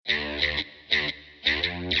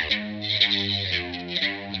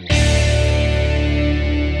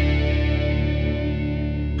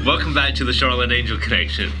Welcome back to the Charlotte Angel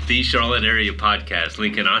Connection, the Charlotte area podcast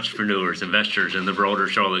linking entrepreneurs, investors, and the broader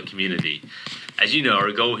Charlotte community. As you know,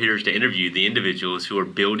 our goal here is to interview the individuals who are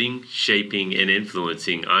building, shaping, and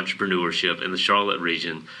influencing entrepreneurship in the Charlotte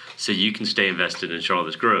region so you can stay invested in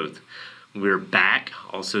Charlotte's growth. We're back,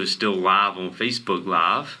 also still live on Facebook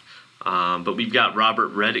Live, but we've got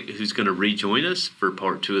Robert Reddick who's going to rejoin us for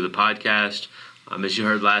part 2 of the podcast. As you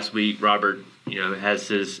heard last week, Robert has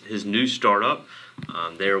his new startup.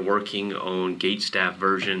 They're working on GateStaff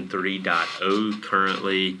version 3.0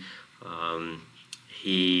 currently.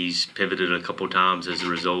 He's pivoted a couple times as a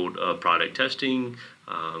result of product testing,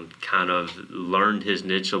 kind of learned his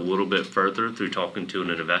niche a little bit further through talking to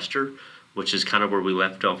an investor, which is kind of where we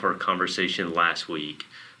left off our conversation last week,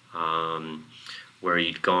 where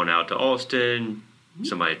you'd gone out to Austin,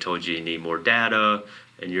 somebody told you need more data,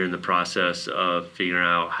 and you're in the process of figuring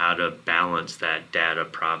out how to balance that data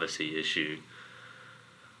privacy issue.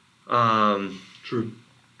 True.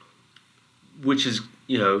 Which is,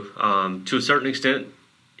 to a certain extent,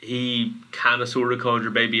 he kind of sort of called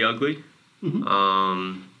your baby ugly.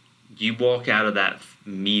 Mm-hmm. You walk out of that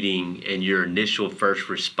meeting and your initial first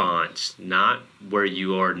response, not where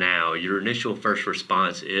you are now, your initial first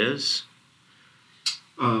response is?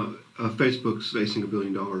 Facebook's facing $1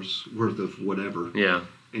 billion worth of whatever. Yeah.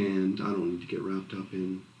 And I don't need to get wrapped up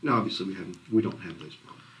in. No, obviously we don't have those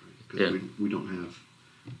problems, right? Because we don't have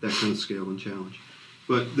that kind of scale and challenge.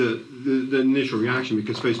 But the initial reaction,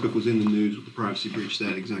 because Facebook was in the news with the privacy breach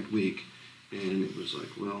that exact week, and it was like,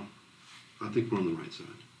 well, I think we're on the right side.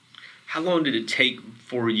 How long did it take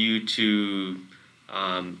for you to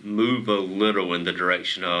move a little in the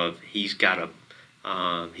direction of he's got a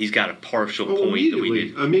partial point that we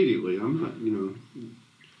need? Immediately. I'm not,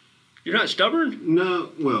 You're not stubborn?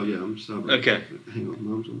 No. Well, yeah, I'm stubborn. Okay. Hang on,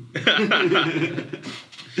 Mom's on.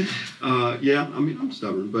 Yeah, I'm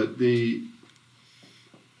stubborn, but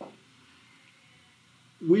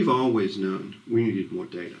we've always known we needed more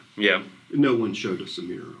data. Yeah. No one showed us a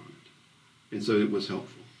mirror on it, and so it was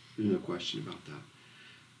helpful. There's no question about that.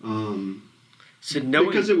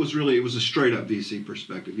 Because it was a straight up VC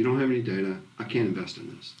perspective. You don't have any data. I can't invest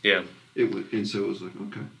in this. Yeah. And so it was like,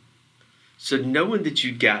 okay. So knowing that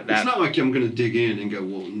you got that, it's not like I'm going to dig in and go,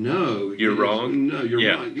 well, no, you're wrong. No, you're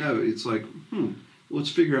right. No, it's like, let's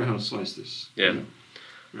figure out how to slice this. Yeah.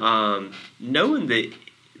 Knowing that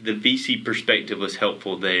the VC perspective was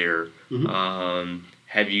helpful there. Mm-hmm.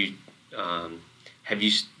 Have you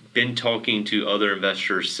been talking to other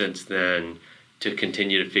investors since then to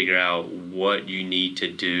continue to figure out what you need to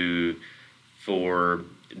do for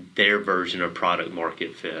their version of product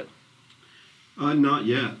market fit? Not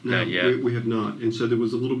yet. No, not yet. We have not. And so there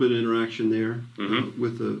was a little bit of interaction there mm-hmm.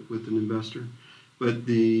 with an investor. But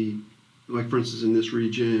like for instance in this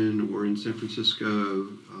region or in San Francisco,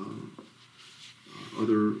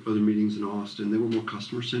 other meetings in Austin, they were more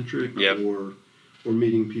customer centric. Yep. or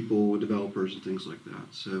meeting people, developers and things like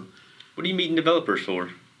that. So what are you meeting developers for?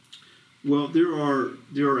 Well, there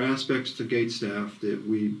are aspects to GateStaff that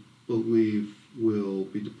we believe will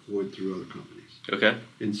be deployed through other companies. Okay.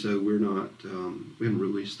 And so we're not, we haven't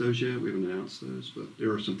released those yet. We haven't announced those, but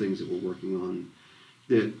there are some things that we're working on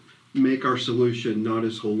that make our solution not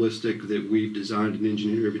as holistic that we've designed and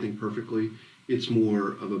engineered everything perfectly. It's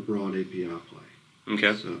more of a broad API play.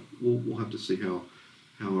 Okay. So we'll have to see how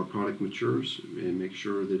our product matures and make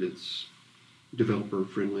sure that it's developer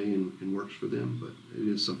friendly and works for them, but it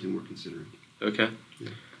is something we're considering. Okay. Yeah.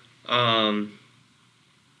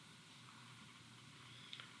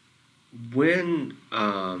 When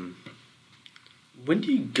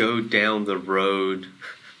do you go down the road?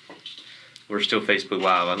 We're still Facebook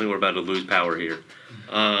Live. I think we're about to lose power here.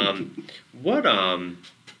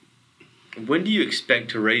 When do you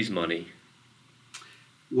expect to raise money?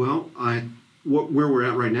 Well, where we're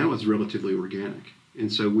at right now is relatively organic.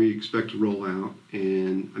 And so we expect to roll out,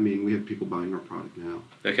 and we have people buying our product now.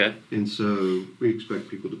 Okay. And so we expect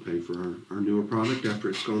people to pay for our newer product after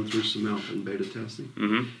it's gone through some alpha and beta testing.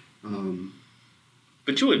 Mm-hmm.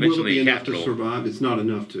 But you'll eventually will it be enough capital. To survive? It's not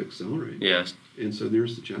enough to accelerate. Yes. And so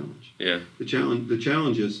there's the challenge. Yeah. The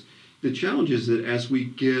challenge is that as we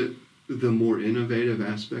get the more innovative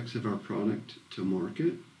aspects of our product to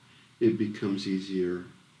market, it becomes easier,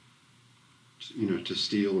 to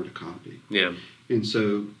steal or to copy. Yeah. And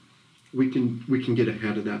so we can get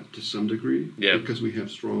ahead of that to some degree. Yeah. Because we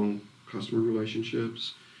have strong customer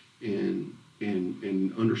relationships and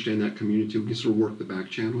understand that community. We can sort of work the back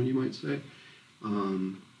channel, you might say.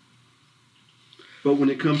 But when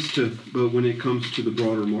it comes to the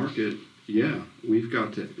broader market, yeah, we've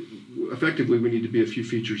got to effectively we need to be a few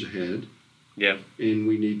features ahead. Yeah. And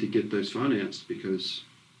we need to get those financed because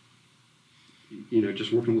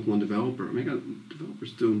just working with one developer. I mean, I got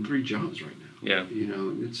developers doing 3 jobs right now. Yeah.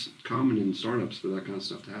 It's common in startups for that kind of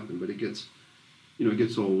stuff to happen, but it gets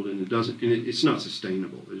old, and it doesn't, and it's not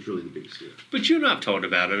sustainable. Is really the biggest deal. But you and I've talked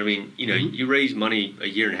about it. I mean, you raised money a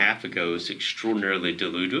year and a half ago. It's extraordinarily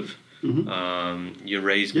dilutive. You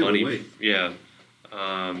raise money.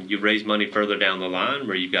 You raise money further down the line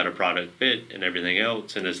where you've got a product fit and everything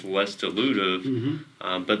else, and it's less dilutive.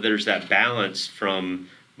 But there's that balance from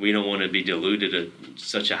we don't want to be diluted at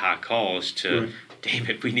such a high cost to, damn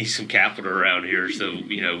it, we need some capital around here so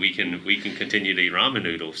we can continue to eat ramen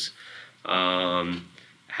noodles.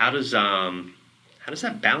 How does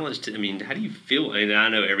that balance? I mean, how do you feel? And I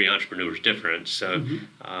know every entrepreneur is different. So,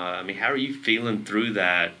 I mean, how are you feeling through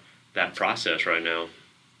that process right now?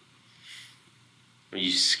 Are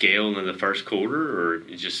you scaling in the first quarter, or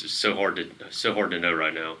it's just so hard to know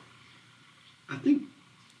right now? I think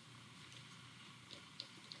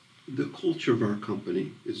the culture of our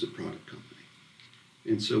company is a product company.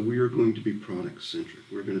 And so we are going to be product centric.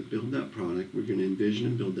 We're going to build that product. We're going to envision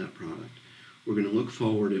and build that product. We're going to look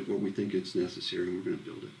forward at where we think it's necessary, and we're going to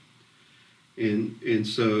build it. And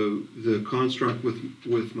so the construct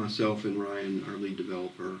with myself and Ryan, our lead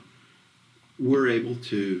developer, we're able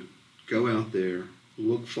to go out there,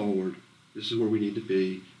 look forward. This is where we need to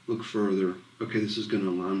be. Look further. Okay, this is going to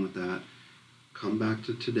align with that. Come back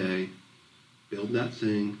to today. Build that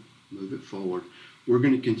thing. Move it forward. We're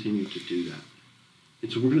going to continue to do that. And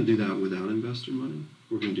so we're going to do that without investor money.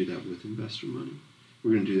 We're going to do that with investor money.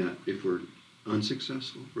 We're going to do that if we're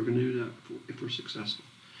unsuccessful. We're going to do that if we're successful.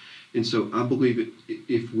 And so I believe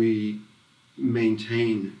if we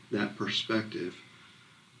maintain that perspective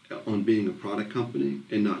on being a product company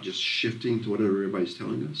and not just shifting to whatever everybody's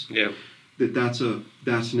telling us, that's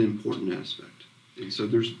an important aspect. And so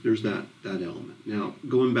there's that element. Now,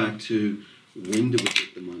 going back to when do we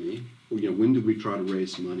get the money, or when do we try to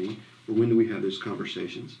raise money, or when do we have those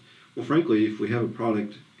conversations? Well, frankly, if we have a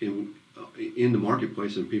product in the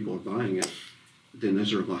marketplace and people are buying it, then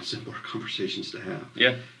those are a lot simpler conversations to have.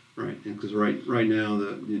 Yeah. Right. And because right now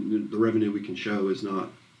the revenue we can show is not,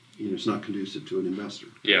 it's not conducive to an investor.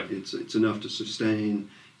 Yeah. It's enough to sustain.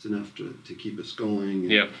 It's enough to keep us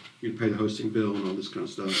going. And you pay the hosting bill and all this kind of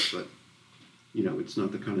stuff, but it's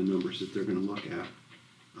not the kind of numbers that they're going to look at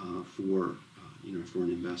for an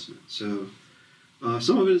investment. So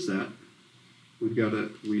some of it is that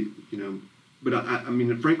but I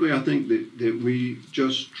mean, frankly, I think that we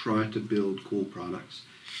just try to build cool products,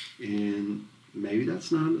 and maybe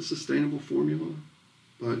that's not a sustainable formula,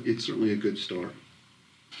 but it's certainly a good start.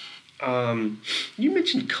 You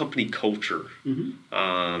mentioned company culture.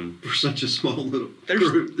 For such a small little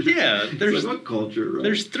group. There's what culture, right?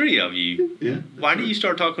 There's 3 of you. Yeah. Why do you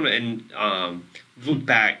start talking and look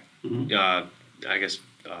back, I guess,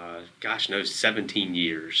 17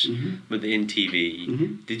 years with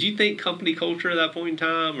NTV. Did you think company culture at that point in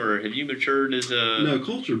time, or have you matured as a... No,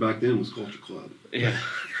 culture back then was Culture Club. Yeah.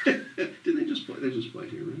 Did they just play? They just played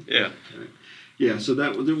here, right? Yeah. Right. Yeah, so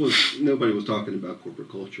nobody was talking about corporate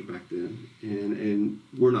culture back then, and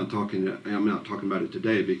I'm not talking about it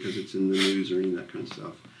today because it's in the news or any of that kind of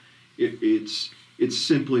stuff. It's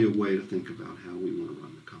simply a way to think about how we want to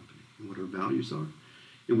run the company and what our values are.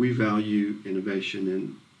 And we value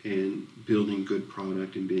innovation and building good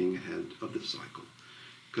product and being ahead of the cycle,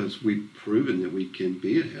 because we've proven that we can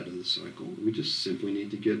be ahead of the cycle. We just simply need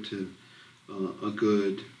to get to a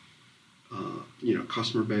good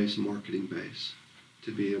customer base, marketing base,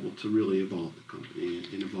 to be able to really evolve the company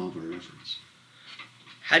and evolve our efforts.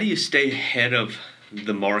 How do you stay ahead of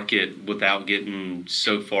the market without getting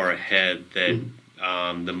so far ahead that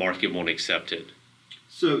the market won't accept it?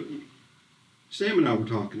 So Sam and I were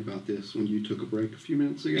talking about this when you took a break a few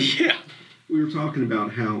minutes ago. Yeah. We were talking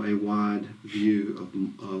about how a wide view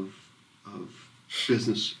of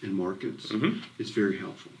business and markets is very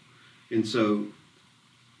helpful. And so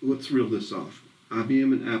let's reel this off.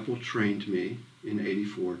 IBM and Apple trained me in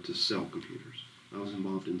 '84 to sell computers. I was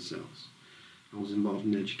involved in sales. I was involved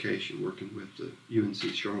in education, working with the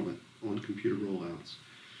UNC Charlotte on computer rollouts.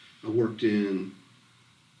 I worked in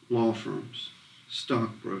law firms, stock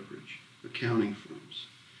brokerage, accounting firms.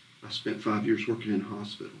 I spent 5 years working in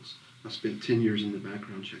hospitals. I spent 10 years in the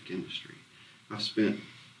background check industry. I've spent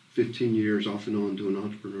 15 years off and on doing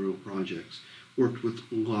entrepreneurial projects, worked with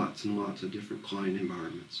lots and lots of different client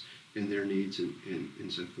environments and their needs and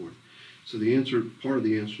so forth. So part of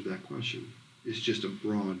the answer to that question is just a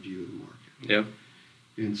broad view of the market. Yeah.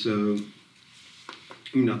 And so,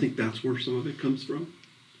 I think that's where some of it comes from,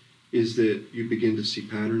 is that you begin to see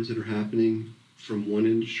patterns that are happening from one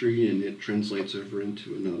industry and it translates over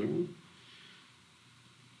into another one.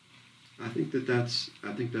 I think that's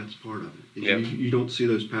part of it. Yeah. You don't see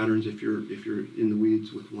those patterns if you're in the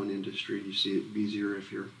weeds with one industry. You see it easier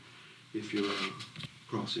if you're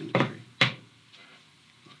cross industry.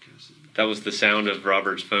 That was the sound of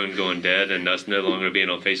Robert's phone going dead and us no longer being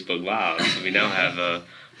on Facebook Live. So we now have a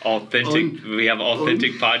authentic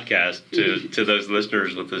podcast to those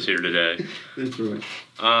listeners with us here today. That's right.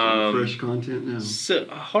 Fresh content now. So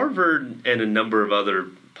Harvard and a number of other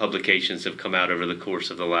publications have come out over the course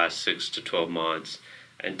of the last 6 to 12 months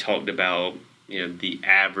and talked about the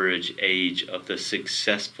average age of the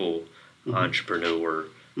successful entrepreneur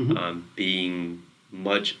being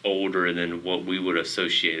much older than what we would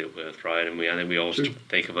associate it with, right? And I think we all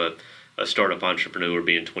think of a startup entrepreneur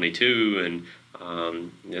being 22,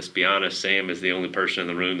 and let's be honest, Sam is the only person in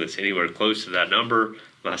the room that's anywhere close to that number,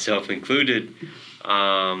 myself included.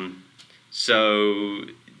 So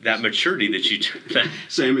that maturity that you...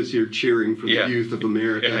 Sam is here cheering for the youth of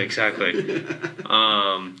America. Yeah, exactly.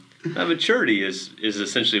 That maturity is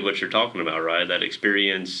essentially what you're talking about, right? That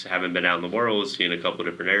experience, having been out in the world, seeing a couple of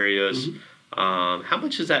different areas. How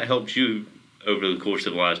much has that helped you over the course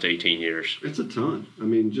of the last 18 years? It's a ton. I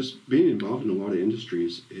mean, just being involved in a lot of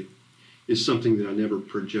industries, it is something that I never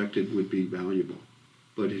projected would be valuable,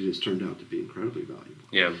 but it has turned out to be incredibly valuable.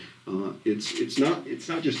 Yeah. It's not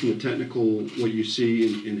just in the technical, what you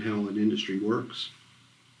see in how an industry works.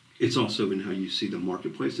 It's also in how you see the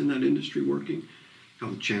marketplace in that industry working, how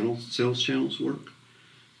the sales channels work.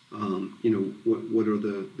 What are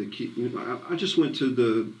the key? I just went to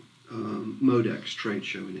the Modex trade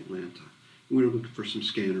show in Atlanta. We were looking for some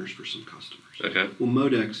scanners for some customers. Okay. Well,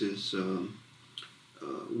 Modex is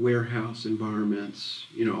warehouse environments,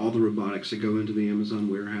 all the robotics that go into the Amazon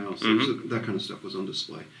warehouse, that kind of stuff was on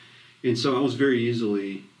display. And so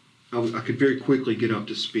I could very quickly get up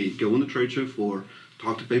to speed, go on the trade show floor,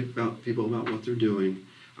 talk to people about what they're doing.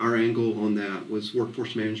 Our angle on that was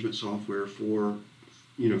workforce management software for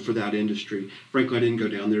that industry. Frankly, I didn't go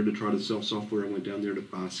down there to try to sell software. I went down there to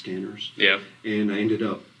buy scanners. Yeah. And I ended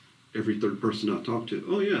up, every third person I talked to,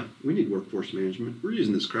 oh yeah, we need workforce management. We're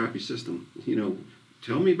using this crappy system.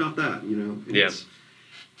 Tell me about that.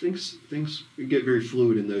 Things get very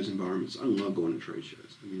fluid in those environments. I love going to trade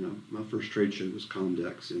shows. I mean, my first trade show was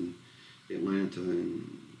Comdex in Atlanta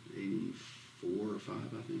in '84 or '85,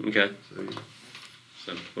 I think. Okay.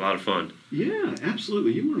 So a lot of fun. Yeah,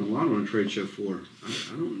 absolutely. You learn a lot on a trade show floor.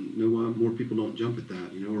 I don't know why more people don't jump at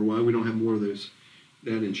that, or why we don't have more of that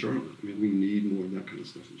in Charlotte. I mean, we need more of that kind of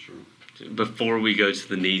stuff in Charlotte. Before we go to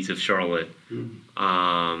the needs of Charlotte,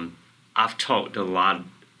 I've talked a lot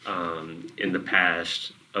in the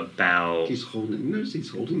past about... He's holding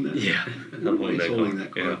that? Yeah. Nobody's holding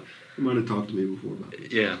that card. Yeah. You might have talked to me before about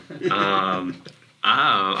this. Yeah.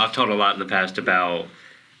 I've talked a lot in the past about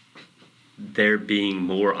there being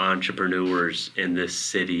more entrepreneurs in this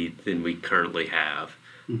city than we currently have.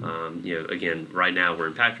 Again, right now we're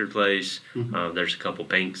in Packard Place. There's a couple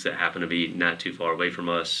banks that happen to be not too far away from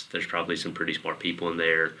us. There's probably some pretty smart people in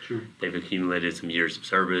there. Sure. They've accumulated some years of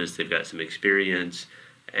service. They've got some experience,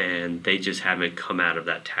 and they just haven't come out of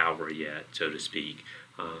that tower yet, so to speak.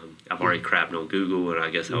 I've already crapped on Google, and I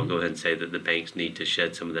guess I'll go ahead and say that the banks need to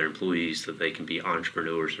shed some of their employees so they can be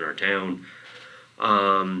entrepreneurs in our town.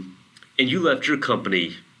 And you left your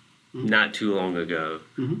company not too long ago.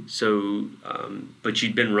 So, but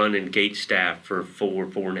you'd been running gate staff for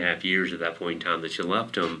 4.5 years at that point in time that you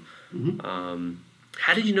left them.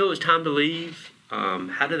 How did you know it was time to leave?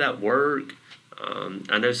 How did that work?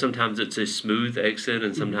 I know sometimes it's a smooth exit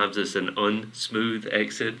and sometimes it's an unsmooth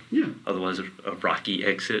exit. Yeah. Otherwise, a rocky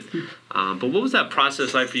exit. But what was that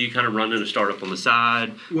process like for you, kind of running a startup on the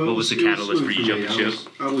side? Well, what was the catalyst for you jumping ship?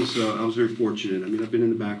 I was very fortunate. I mean, I've been in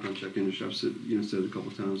the background check industry. I've said it a couple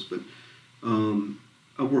of times, but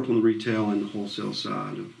I've worked on the retail and the wholesale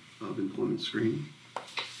side of employment screening,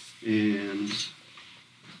 and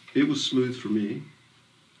it was smooth for me.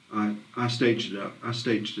 I staged it up. I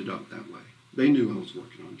staged it up that way. They knew I was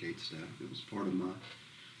working on gate staff. It was part of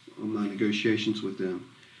my negotiations with them.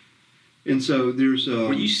 And so there's...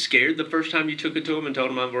 Were you scared the first time you took it to them and told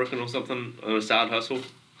them I'm working on something, on a side hustle?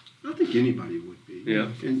 I think anybody would be.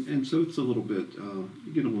 Yeah. And so it's a little bit...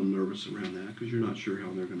 you get a little nervous around that because you're not sure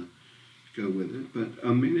how they're going to go with it. But,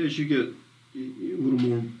 I mean, as you get a little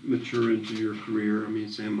more mature into your career, I mean,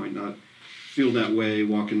 Sam might not feel that way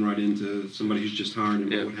walking right into somebody who's just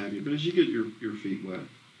hiring him or what have you. But as you get your feet wet...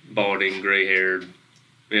 Balding, gray-haired,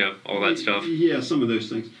 all that stuff. Yeah, some of those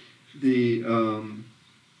things. The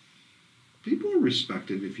people are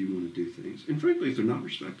respected if you want to do things, and frankly, if they're not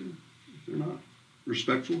respected, if they're not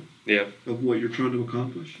respectful of what you're trying to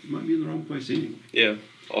accomplish, you might be in the wrong place anyway. Yeah,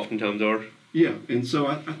 oftentimes are. Yeah, and so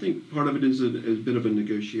I think part of it is a bit of a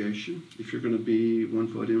negotiation if you're going to be 1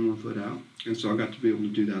 foot in, 1 foot out. And so I got to be able to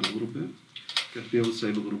do that a little bit. Got to be able to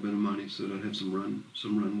save a little bit of money so that I have some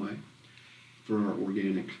runway for our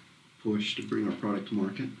organic push to bring our product to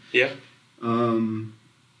market. Yeah.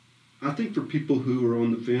 I think for people who are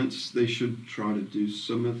on the fence, they should try to do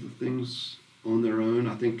some of the things on their own.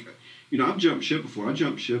 I think, I've jumped ship before. I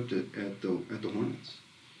jumped ship at the Hornets.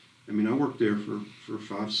 I mean, I worked there for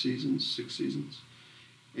 5 seasons, 6 seasons,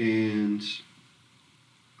 and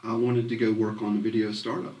I wanted to go work on a video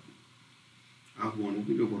startup. I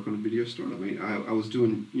mean, I was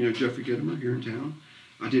doing, Jeffrey Gitomer here in town.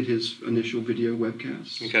 I did his initial video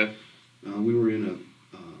webcasts. Okay. We were in a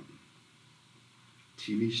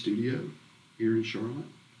TV studio here in Charlotte,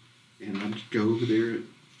 and I'd go over there at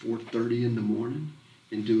 4:30 in the morning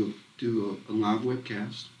and do a live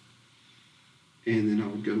webcast, and then I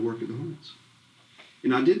would go to work at the Hornets.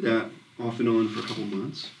 And I did that off and on for a couple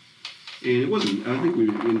months, and it wasn't. I think we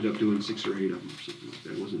ended up doing 6 or 8 of them or something like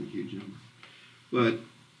that. It wasn't a huge number, but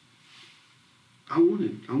I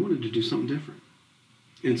wanted to do something different,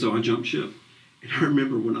 and so I jumped ship. And I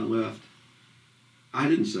remember when I left, I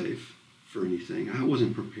didn't save for anything. I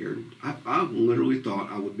wasn't prepared. I literally thought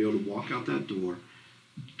I would be able to walk out that door,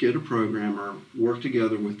 get a programmer, work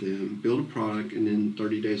together with them, build a product, and then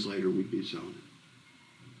 30 days later we'd be selling it.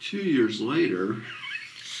 2 years later,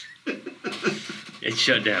 it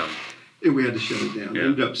shut down. And we had to shut it down. Yeah. We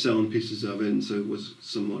ended up selling pieces of it, and so it was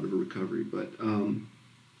somewhat of a recovery. But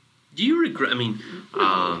do you regret? I mean,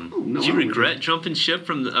 do you regret jumping ship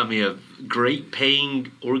from a great paying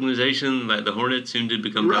organization like the Hornets, soon did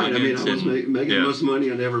become right? Pelicans? I was making the most money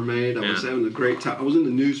I'd ever made. I was having a great time. I was in the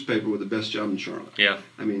newspaper with the best job in Charlotte. Yeah.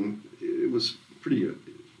 I mean, it was pretty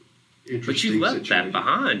interesting. But you left situation. that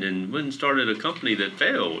behind and went and started a company that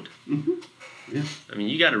failed. Mm-hmm. Yeah. I mean,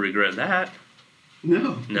 you got to regret that.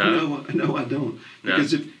 No, I don't.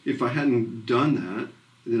 Because if I hadn't done that,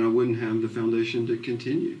 then I wouldn't have the foundation to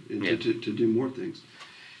continue and to do more things.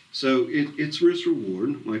 So it's risk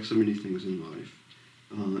reward, like so many things in life.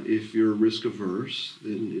 If you're risk averse,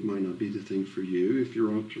 then it might not be the thing for you. If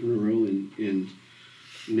you're entrepreneurial in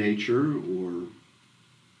nature, or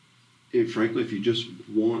frankly, if you just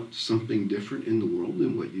want something different in the world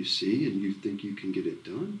than what you see and you think you can get it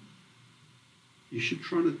done, you should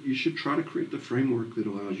try to create the framework that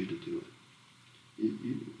allows you to do it.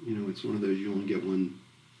 It's one of those, you only get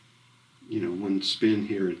one spin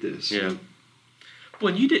here at this. Yeah.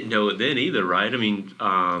 Well, you didn't know it then either, right? I mean,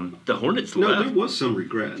 the Hornets left. No, there was some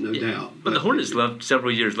regret, no doubt. But the Hornets left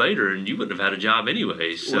several years later, and you wouldn't have had a job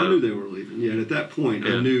anyway. So. Well, I knew they were leaving. Yeah, at that point,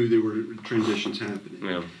 I knew there were transitions happening.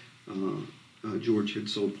 Yeah. George had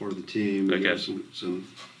sold part of the team. And there was some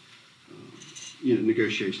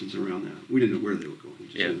negotiations around that. We didn't know where they were going. We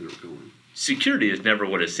just knew they were going. Security is never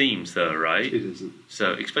what it seems, though, right? It isn't.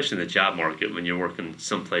 So, especially in the job market when you're working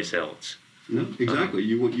someplace else. No, exactly.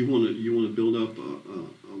 You want to build up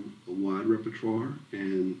a wide repertoire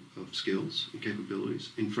of skills and capabilities,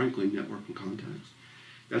 and frankly, network and contacts.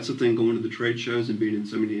 That's the thing. Going to the trade shows and being in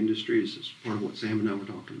so many industries is part of what Sam and I were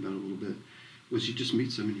talking about a little bit. Was you just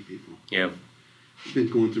meet so many people. Yeah. I've been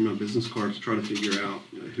going through my business cards to try to figure out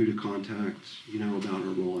who to contact. About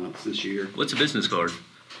our rollouts this year. What's a business card?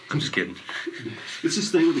 I'm just kidding. It's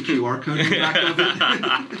this thing with the QR code in the back of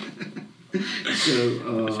it.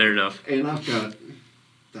 So, fair enough. And I've got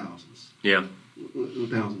thousands. Yeah.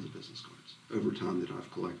 Thousands of business cards over time that I've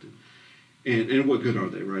collected. And what good are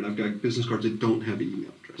they, right? I've got business cards that don't have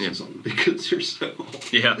email addresses on them because they're so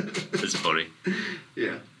old. Yeah, that's funny.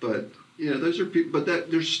 Yeah, but those are people. But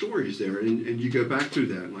there's stories there, and you go back through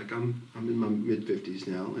that. Like I'm in my mid-50s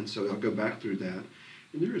now, and so I'll go back through that,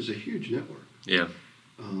 and there is a huge network. Yeah.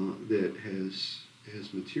 That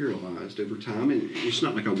has materialized over time, and it's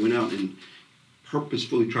not like I went out and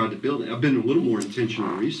purposefully tried to build it. I've been a little more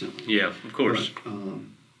intentional recently. Yeah, of course. But,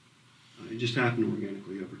 it just happened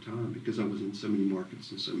organically over time because I was in so many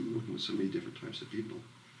markets and working with so many different types of people.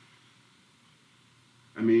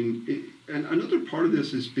 I mean, and another part of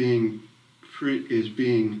this is being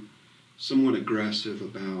somewhat aggressive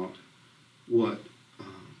about what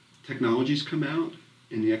technologies come out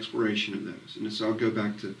and the exploration of those. And so I'll go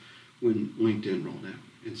back to when LinkedIn rolled out.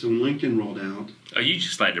 And so when LinkedIn rolled out... Oh, you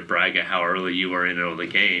just like to brag at how early you were in the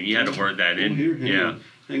game. You had to work that in.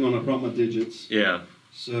 Hang on, I brought my digits. Yeah.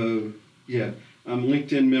 So, I'm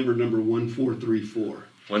LinkedIn member number 1434.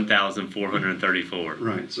 1,434.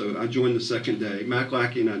 Right, so I joined the second day. Mac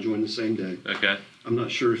Lackey and I joined the same day. Okay. I'm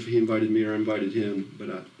not sure if he invited me or I invited him,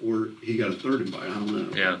 or he got a third invite, I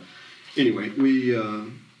don't know. Yeah. Anyway, we...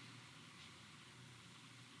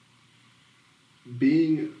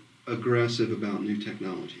 being aggressive about new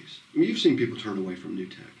technologies. I mean, you've seen people turn away from new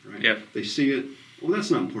tech, right? Yeah. They see it. Well,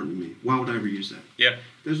 that's not important to me. Why would I ever use that? Yeah.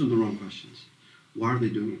 Those are the wrong questions. Why are they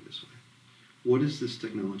doing it this way? What is this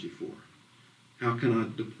technology for? How can I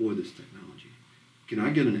deploy this technology? Can I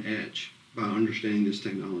get an edge by understanding this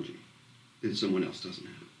technology that someone else doesn't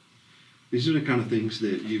have? These are the kind of things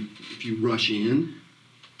that if you rush in,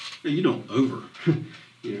 and you don't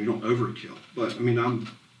you don't overkill. But I mean,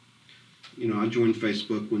 I joined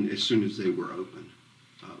Facebook as soon as they were open,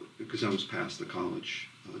 because I was past the college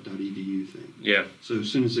 .edu thing. Yeah. So as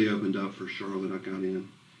soon as they opened up for Charlotte, I got in.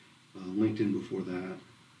 LinkedIn before that.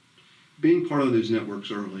 Being part of those networks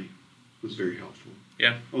early was very helpful.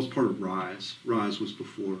 Yeah. I was part of Rise. Rise was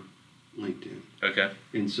before LinkedIn. Okay.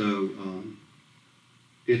 And so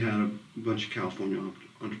it had a bunch of California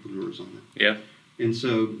entrepreneurs on it. Yeah. And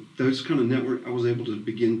so those kind of network, I was able to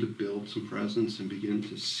begin to build some presence and begin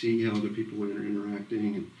to see how other people were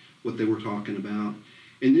interacting and what they were talking about.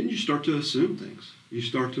 And then you start to assume things. You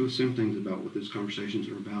start to assume things about what those conversations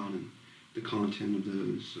are about and the content of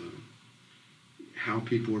those, how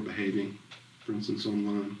people are behaving, for instance,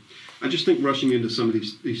 online. I just think rushing into some of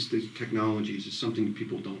these technologies is something that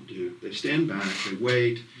people don't do. They stand back, they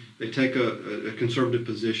wait, they take a conservative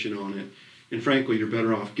position on it, and frankly, you're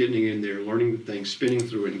better off getting in there, learning the thing, spinning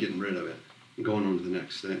through it, and getting rid of it, and going on to the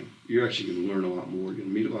next thing. You're actually going to learn a lot more. You're going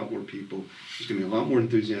to meet a lot more people. There's going to be a lot more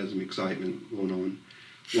enthusiasm, excitement going on,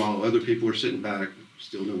 while other people are sitting back,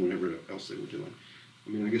 still doing whatever else they were doing. I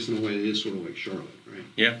mean, I guess in a way it is sort of like Charlotte, right?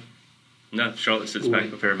 Yeah. No, Charlotte sits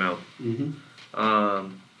back a fair amount.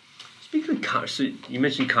 Mm-hmm. Speaking of, so you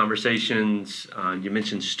mentioned conversations. You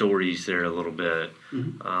mentioned stories there a little bit.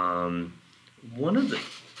 Mm-hmm. One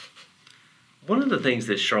of the things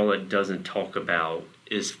that Charlotte doesn't talk about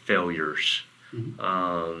is failures.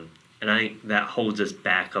 Mm-hmm. And I think that holds us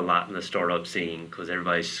back a lot in the startup scene because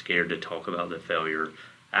everybody's scared to talk about the failure.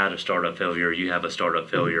 I had a startup failure. You have a startup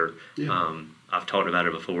failure. Yeah. I've talked about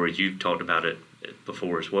it before. You've talked about it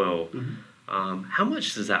before as well. Mm-hmm. How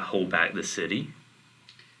much does that hold back the city?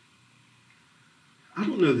 I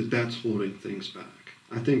don't know that that's holding things back.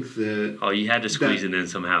 I think that... Oh, you had to squeeze it in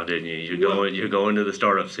somehow, didn't you? You're going to the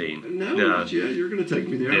startup scene. No, not yet. You're going to take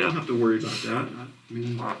me there. Yeah. I don't have to worry about that. I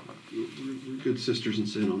mean, we're good sisters in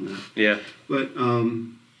sin on that. Yeah. But I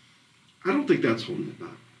don't think that's holding it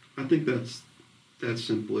back. I think that's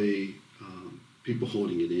simply people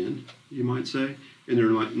holding it in, you might say, and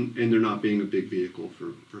they're not being a big vehicle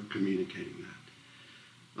for communicating that.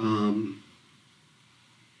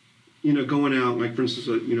 Going out, like for instance,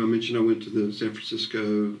 I mentioned I went to the San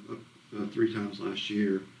Francisco 3 times last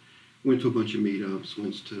year. Went to a bunch of meetups.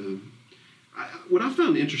 What I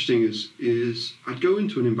found interesting is I'd go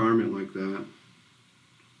into an environment like that.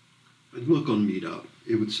 I'd look on Meetup.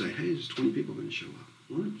 It would say, "Hey, there's 20 people going to show up."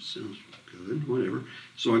 Well, that sounds good, whatever.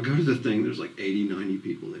 So I go to the thing. There's like 80, 90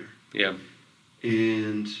 people there. Yeah.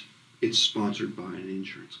 And it's sponsored by an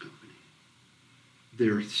insurance company.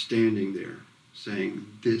 They're standing there saying,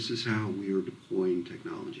 "This is how we are deploying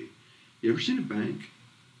technology." You ever seen a bank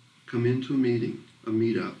come into a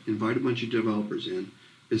meetup, invite a bunch of developers in,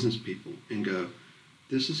 business people, and go,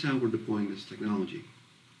 "This is how we're deploying this technology.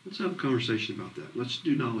 Let's have a conversation about that. Let's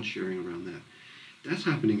do knowledge sharing around that." That's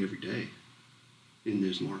happening every day in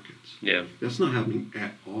those markets. Yeah. That's not happening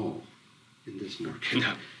at all in this market.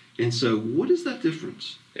 No. And so what is that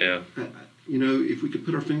difference? Yeah. If we could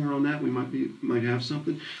put our finger on that, we might have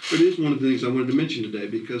something. But it is one of the things I wanted to mention today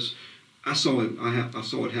because I saw it. I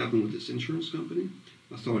saw it happen with this insurance company.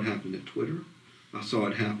 I saw it happen at Twitter. I saw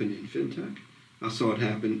it happen in fintech. I saw it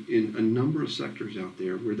happen in a number of sectors out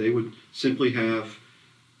there where they would simply have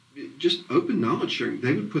just open knowledge sharing.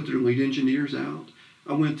 They would put their lead engineers out.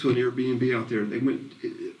 I went to an Airbnb out there. They went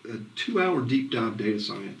a 2-hour deep dive data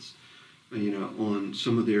science, on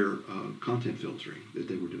some of their content filtering that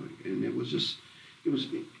they were doing. And it was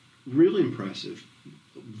really impressive.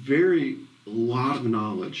 A lot of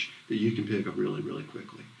knowledge that you can pick up really, really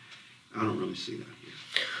quickly. I don't really see that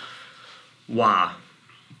here. Why?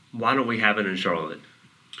 Why don't we have it in Charlotte?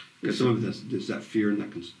 And some of it is that fear and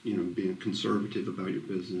that being conservative about your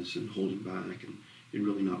business and holding back and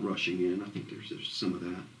really not rushing in. I think there's some of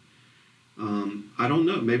that. I don't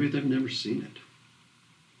know. Maybe they've never seen it.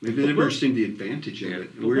 Maybe they've never seen the advantage of it.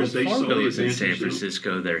 Whereas they saw the advantage in San of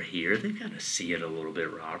Francisco, they're here. They've got to see it a little bit,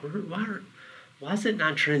 Robert. Why is it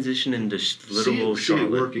not transitioning into literal Charlotte? See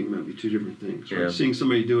it working might be two different things. Right? Yeah. Seeing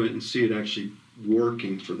somebody do it and see it actually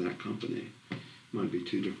working for that company might be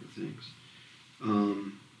two different things. I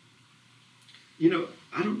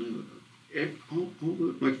don't know.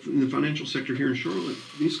 Like in the financial sector here in Charlotte,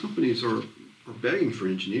 these companies are are begging for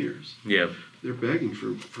engineers. Yeah. They're begging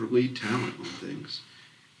for lead talent on things.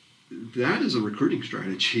 That is a recruiting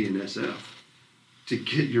strategy in SF to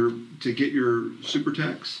get your super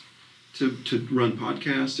techs to run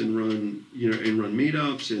podcasts and run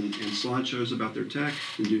meetups and slideshows about their tech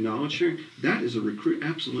and do knowledge sharing. That is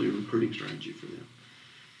absolutely a recruiting strategy for them.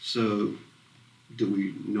 So, do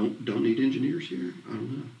we don't need engineers here? I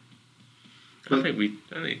don't know. But I think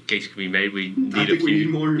a case can be made. We need I think we need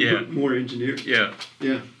more engineers. Yeah.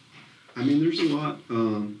 Yeah. I mean, there's a lot.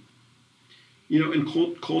 And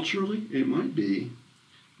culturally, it might be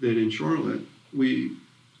that in Charlotte we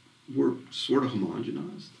were sort of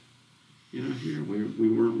homogenized. Here we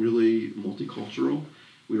weren't really multicultural.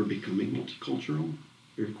 We were becoming multicultural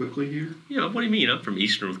very quickly here. Yeah, what do you mean? I'm from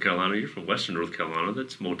Eastern North Carolina. You're from Western North Carolina.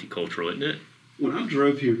 That's multicultural, isn't it? When I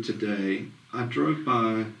drove here today, I drove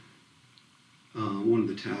by one of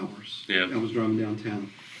the towers. Yeah. I was driving downtown,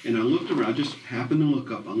 and I looked around. I just happened to look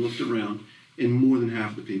up. I looked around, and more than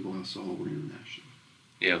half the people I saw were international.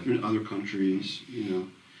 Yeah. In other countries,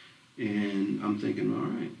 and I'm thinking, all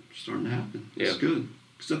right, it's starting to happen. It's good,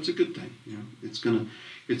 because that's a good thing.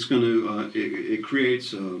 It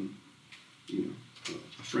creates a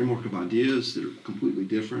framework of ideas that are completely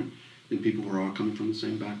different than people who are all coming from the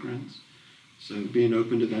same backgrounds. So being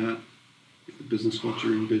open to that, if the business culture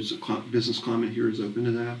and business climate here is open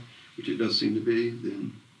to that, which it does seem to be,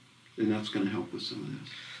 then that's going to help with some of this.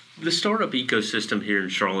 The startup ecosystem here in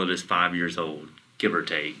Charlotte is 5 years old, give or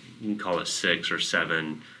take. You can call it 6 or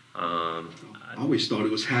 7. I always thought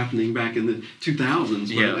it was happening back in the 2000s, but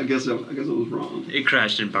yeah. I guess I was wrong. It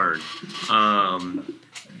crashed and burned.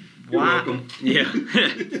 You're welcome. Yeah.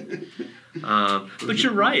 But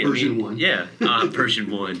you're right. Version 1. Yeah,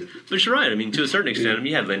 version 1. But you're right. I mean, to a certain extent,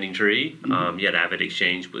 you had Lending Tree, you had Avid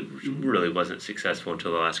Exchange, but really wasn't successful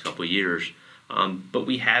until the last couple of years. But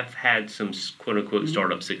we have had some quote-unquote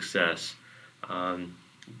startup success.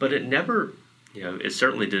 But it never, it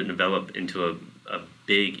certainly didn't develop into a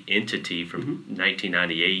big entity from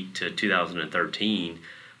 1998 to 2013.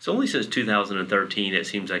 So only since 2013 it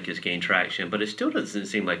seems like it's gained traction, but it still doesn't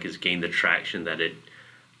seem like it's gained the traction that it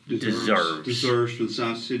deserves for the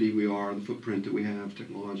size city we are, the footprint that we have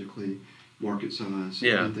technologically, market size,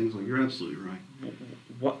 and things like. You're absolutely right.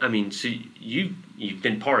 What I mean, so you've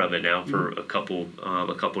been part of it now for a couple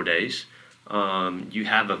days. You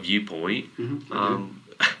have a viewpoint.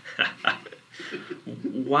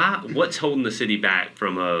 What's holding the city back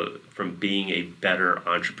from being a better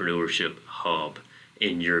entrepreneurship hub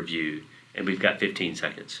in your view? And we've got 15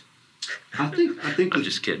 seconds. I think I'm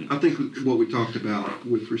just kidding. I think what we talked about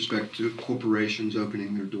with respect to corporations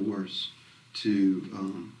opening their doors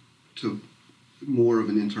to more of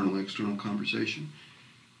an internal-external conversation,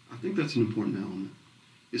 I think that's an important element.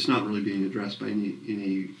 It's not really being addressed by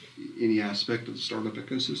any aspect of the startup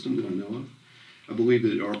ecosystem that I know of. I believe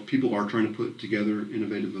that people are trying to put together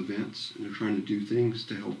innovative events, and they're trying to do things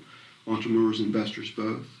to help entrepreneurs and investors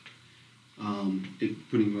both.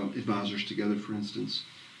 Putting advisors together, for instance.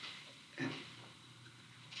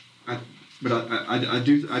 I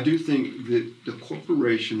do think that the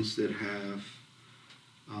corporations that have,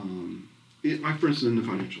 for instance, in the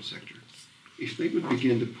financial sector, if they would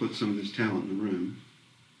begin to put some of this talent in the room,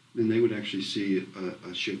 then they would actually see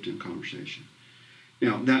a shift in conversation.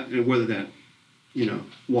 Now, whether that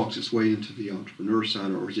walks its way into the entrepreneur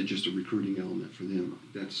side, or is it just a recruiting element for them?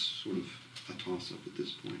 That's sort of a toss-up at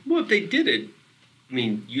this point. Well, if they did it, I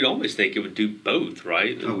mean, you'd always think it would do both,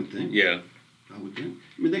 right? I would think. Yeah. I would think.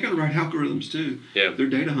 I mean, they got to write algorithms too. Yeah. They're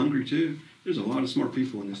data hungry too. There's a lot of smart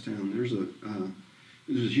people in this town. There's a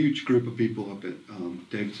huge group of people up at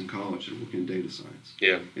Davidson College that are working in data science.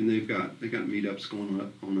 Yeah. And they've got meetups going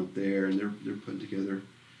on up there, and they're putting together.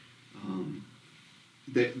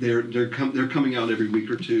 They're coming out every week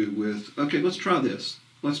or two with, okay, let's try this,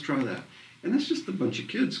 let's try that. And that's just a bunch of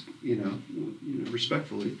kids,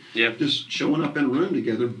 respectfully, just showing up in a room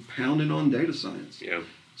together, pounding on data science. Yeah.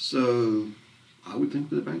 So I would think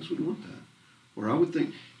that the banks would want that. Or I would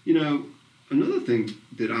think, another thing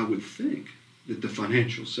that I would think that the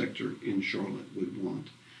financial sector in Charlotte would want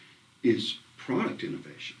is product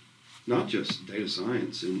innovation, not just data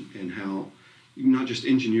science and how, not just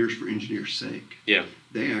engineers for engineers' sake. Yeah.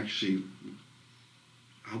 They actually,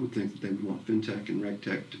 I would think that they would want fintech and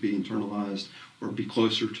regtech to be internalized or be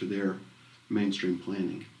closer to their mainstream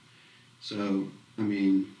planning. So, I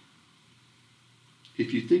mean,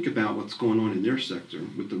 if you think about what's going on in their sector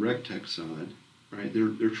with the regtech side, right?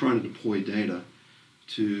 They're trying to deploy data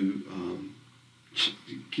to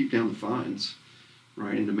keep down the fines,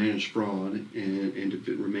 right, and to manage fraud and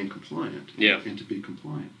to remain compliant. Yeah. And to be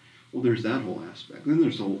compliant. Well, there's that whole aspect. Then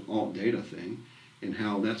there's the whole alt data thing and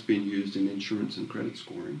how that's being used in insurance and credit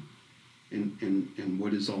scoring. And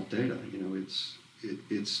what is alt data?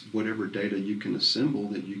 It's whatever data you can assemble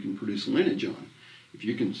that you can produce lineage on. If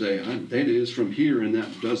you can say data is from here and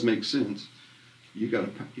that does make sense, you got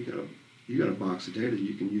a box of data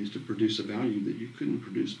you can use to produce a value that you couldn't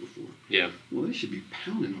produce before. Yeah. Well, they should be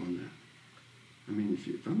pounding on that. I mean,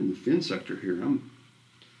 if I'm in the fin sector here, I'm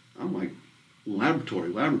like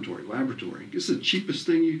laboratory. It's the cheapest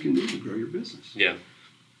thing you can do to grow your business. Yeah.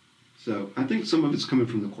 So I think some of it's coming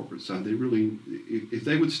from the corporate side. They really, if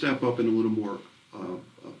they would step up in a little more a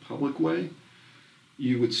public way,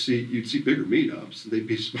 you'd see bigger meetups. They'd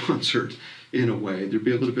be sponsored in a way. There'd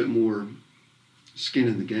be a little bit more skin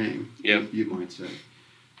in the game. Yeah. You might say.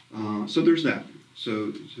 So there's that.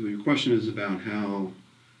 So your question is about how,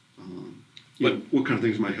 what kind of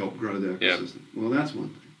things might help grow the ecosystem. Yeah. Well, that's one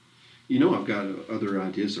thing. I've got other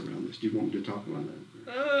ideas around this. Do you want me to talk about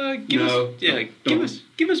that?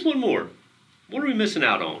 Give us one more. What are we missing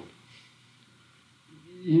out on?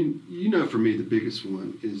 For me, the biggest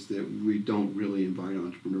one is that we don't really invite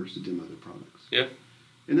entrepreneurs to demo their products. Yeah.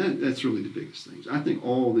 And that's really the biggest thing. I think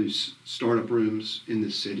all these startup rooms in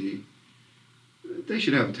this city, they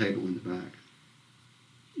should have a table in the back.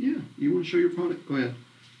 Yeah, you want to show your product? Go ahead.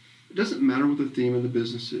 It doesn't matter what the theme of the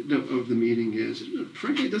business of the meeting is.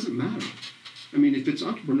 Frankly, it doesn't matter. I mean, if it's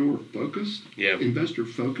entrepreneur-focused,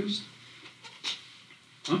 investor-focused,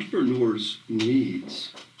 entrepreneurs'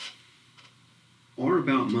 needs are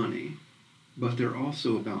about money, but they're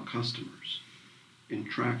also about customers and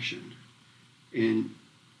traction and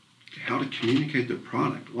how to communicate their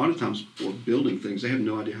product. A lot of times, for building things, they have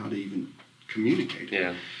no idea how to even communicate it.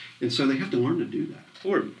 Yeah. And so they have to learn to do that.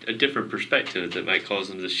 Or a different perspective that might cause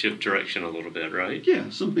them to shift direction a little bit, right? Yeah,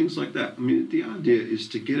 some things like that. I mean, the idea is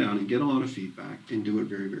to get out and get a lot of feedback and do it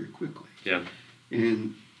very, very quickly. Yeah.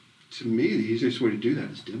 And to me, the easiest way to do that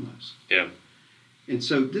is demos. Yeah. And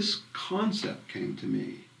so this concept came to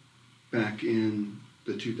me back in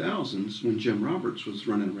the 2000s when Jim Roberts was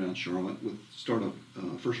running around Charlotte with startup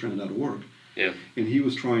firstround.org. Yeah. And he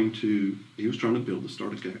was trying to build the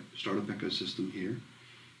startup ecosystem here.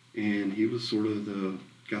 And he was sort of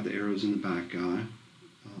got the arrows in the back guy,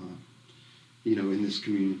 in this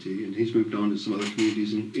community. And he's moved on to some other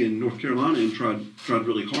communities in North Carolina and tried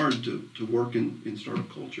really hard to work in startup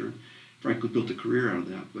culture. Frankly, built a career out of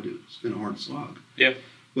that, but it's been a hard slog. Yeah.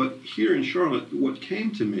 But here in Charlotte, what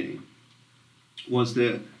came to me was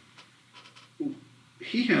that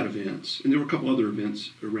he had events, and there were a couple other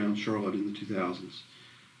events around Charlotte in the 2000s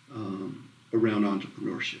around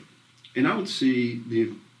entrepreneurship. And I would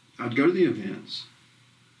I'd go to the events,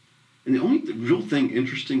 and the only real thing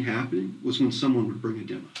interesting happening was when someone would bring a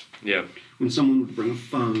demo. Yeah. When someone would bring a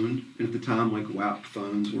phone, and at the time, like WAP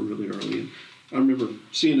phones were really early. And I remember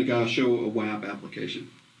seeing a guy show a WAP application,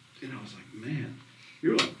 and I was like, man,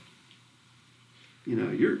 you're like,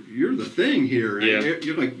 you're the thing here. Yeah.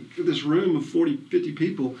 You're like this room of 40, 50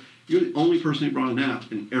 people. You're the only person who brought an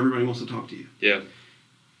app, and everybody wants to talk to you. Yeah.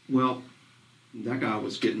 Well, that guy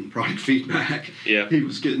was getting product feedback. Yeah. He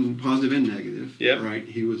was getting positive and negative. Yeah. Right.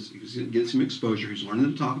 He was getting some exposure. He was learning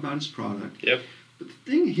to talk about his product. Yep. But the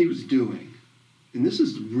thing he was doing, and this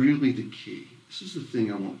is really the key. This is the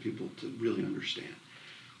thing I want people to really understand.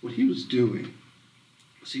 What he was doing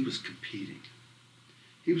was he was competing.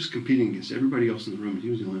 He was competing against everybody else in the room, and he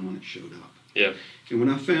was the only one that showed up. Yeah. And when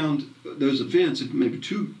I found those events, if maybe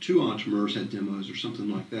two entrepreneurs had demos or something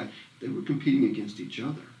like that, they were competing against each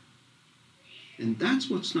other. And that's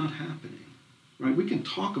what's not happening, right? We can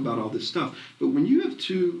talk about all this stuff, but when you have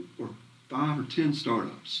 2 or 5 or 10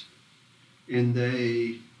 startups, and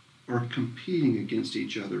they are competing against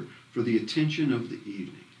each other for the attention of the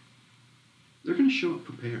evening, they're going to show up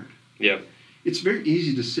prepared. Yeah. It's very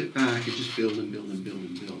easy to sit back and just build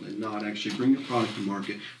and not actually bring your product to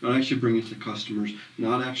market, not actually bring it to customers,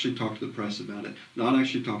 not actually talk to the press about it, not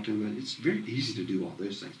actually talk to them about it. It's very easy to do all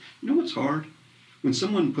those things. You know what's hard? When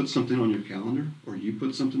someone puts something on your calendar, or you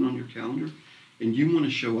put something on your calendar, and you want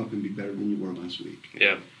to show up and be better than you were last week.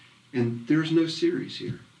 Yeah. And there's no series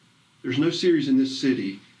here. There's no series in this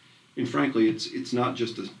city. And frankly, it's not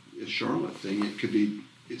just a Charlotte thing.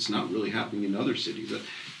 It's not really happening in other cities.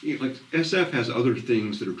 Like SF has other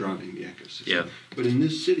things that are driving the ecosystem. Yeah. But in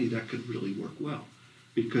this city, that could really work well.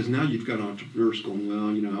 Because now you've got entrepreneurs going,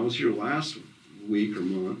 well, I was here last week or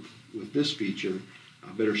month with this feature.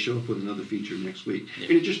 I better show up with another feature next week. Yeah.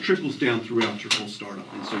 And it just trickles down throughout your whole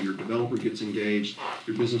startup. And so your developer gets engaged,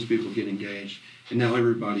 your business people get engaged, and now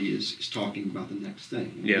everybody is talking about the next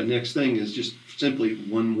thing. And the next thing is just simply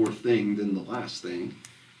one more thing than the last thing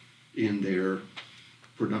in their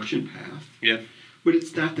production path. Yeah. But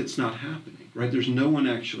it's that's not happening, right? There's no one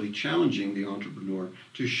actually challenging the entrepreneur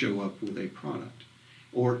to show up with a product.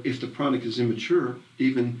 Or if the product is immature,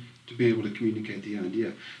 even to be able to communicate the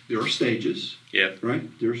idea. There are stages, Yeah. right?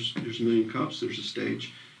 There's a Million Cups, there's a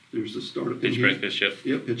stage, there's the startup. Pitch breakfast, yep.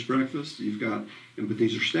 Yep, pitch breakfast. You've got, but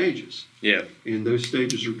these are stages. Yeah. And those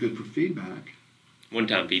stages are good for feedback.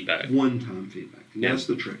 One-time feedback. One-time feedback. And Yeah. that's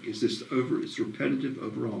the trick. It's it's a repetitive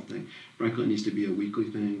overall thing. Frankly, it needs to be a weekly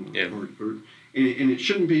thing. And it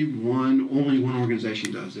shouldn't be only one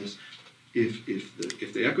organization does this. If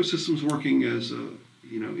the ecosystem's working as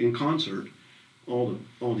in concert, all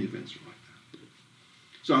the events are like that.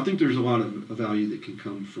 So I think there's a lot of value that can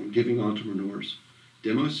come from giving entrepreneurs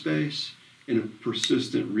demo space and a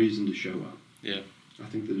persistent reason to show up. Yeah. I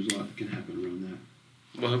think that there's a lot that can happen around that.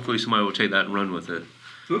 Well, hopefully somebody will take that and run with it.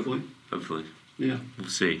 Hopefully. Yeah. We'll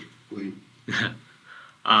see. Wait.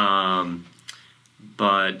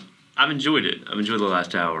 But I've enjoyed it. I've enjoyed the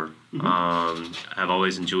last hour. Mm-hmm. I've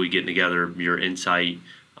always enjoyed getting together. Your insight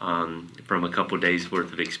from a couple of days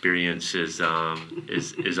worth of experience is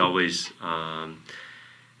always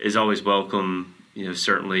welcome.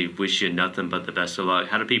 Certainly wish you nothing but the best of luck.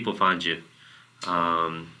 How do people find you?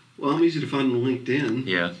 Well, I'm easy to find on LinkedIn.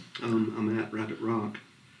 Yeah. I'm at Rabbit Rock.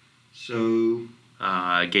 So.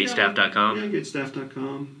 Gatestaff.com? Yeah,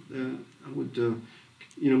 gatestaff.com. I would,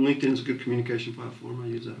 LinkedIn's a good communication platform. I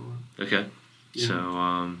use that a lot. Okay. Yeah.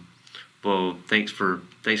 So, well, thanks for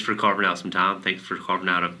carving out some time. Thanks for carving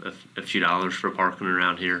out a few dollars for parking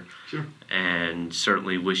around here. Sure. And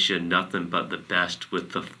certainly wish you nothing but the best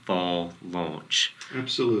with the fall launch.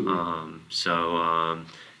 Absolutely.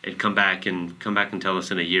 And come back and tell us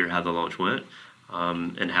in a year how the launch went,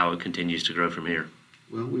 and how it continues to grow from here.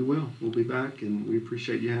 Well, we will. We'll be back, and we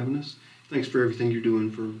appreciate you having us. Thanks for everything you're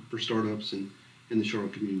doing for startups and in the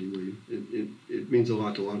Charlotte community, William. It means a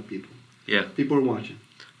lot to a lot of people. Yeah. People are watching.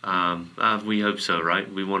 We hope so,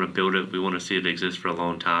 right? We want to build it. We want to see it exist for a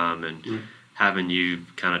long time. And right. Having you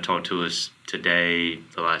kind of talk to us today,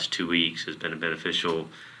 the last 2 weeks, has been beneficial.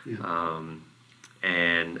 Yeah.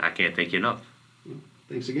 And I can't thank you enough. Well,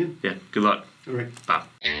 thanks again. Yeah. Good luck. All right. Bye.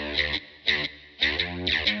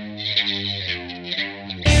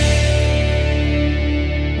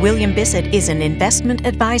 William Bissett is an investment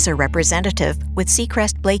advisor representative with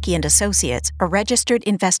Seacrest Blakey & Associates, a registered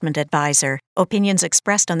investment advisor. Opinions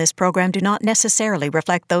expressed on this program do not necessarily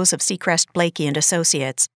reflect those of Seacrest Blakey &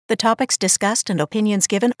 Associates. The topics discussed and opinions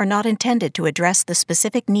given are not intended to address the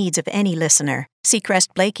specific needs of any listener.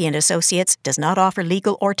 Seacrest Blakey & Associates does not offer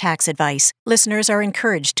legal or tax advice. Listeners are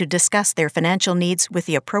encouraged to discuss their financial needs with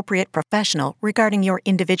the appropriate professional regarding your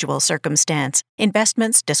individual circumstance.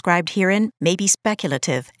 Investments described herein may be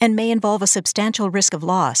speculative and may involve a substantial risk of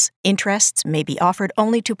loss. Interests may be offered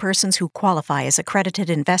only to persons who qualify as accredited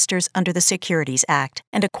investors under the Securities Act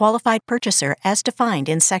and a qualified purchaser as defined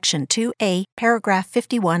in Section 2A, Paragraph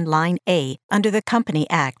 51, Line A, under the Company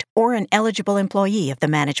Act, or an eligible employee of the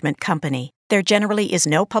management company. There generally is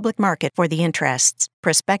no public market for the interests.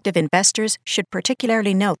 Prospective investors should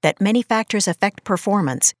particularly note that many factors affect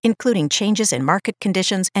performance, including changes in market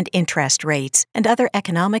conditions and interest rates, and other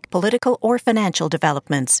economic, political, or financial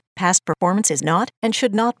developments. Past performance is not and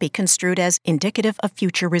should not be construed as indicative of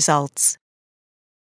future results.